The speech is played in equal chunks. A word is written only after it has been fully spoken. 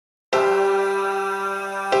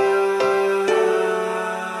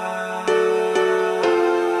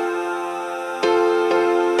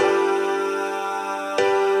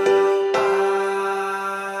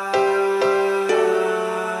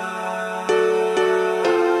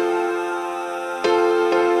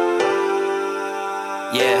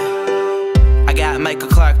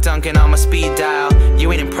park, dunking on my speed dial.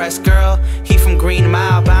 You ain't impressed, girl? He from Green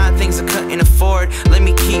Mile, buying things I couldn't afford. Let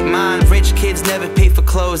me keep mine. Rich kids never pay for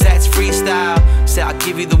clothes, that's freestyle. Say I'll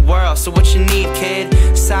give you the world, so what you need,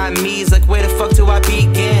 kid? Siamese, like where the fuck do I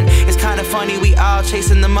begin? It's kinda funny, we all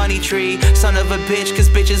chasing the money tree. Son of a bitch, cause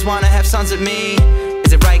bitches wanna have sons with me.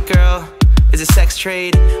 Is it right, girl? Is it sex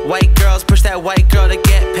trade? White girls push that white girl to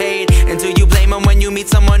get paid. And do you blame them when you meet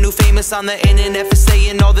someone new famous on the internet for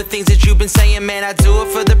saying all the things that you've been saying? Man, I do it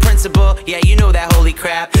for the principle. Yeah, you know that holy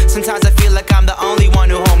crap. Sometimes I feel like I'm the only one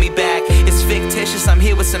who hold me back. It's fictitious, I'm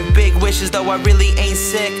here with some big wishes, though I really ain't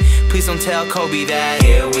sick. Please don't tell Kobe that.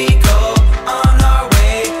 Here we go, on our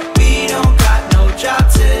way. We don't got no job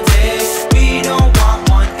today. We don't want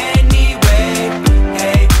one anyway.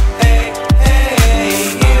 Hey, hey, hey.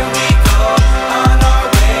 Here we go, on our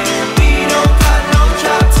way. We don't got no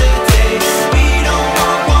job today. We don't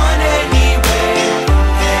want one anyway.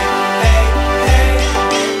 Hey, hey,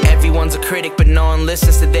 hey. Everyone's a critic, but no one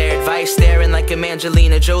listens to their advice. Staring like a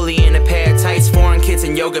Angelina Jolie in a pair of tights. Foreign kids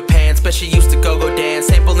in yoga pants, but she used to go dance.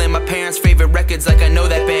 Sampling my parents' favorite records like I know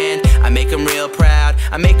that band. I make them real proud,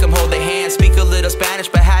 I make them hold their hands. Speak a little Spanish,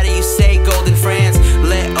 but how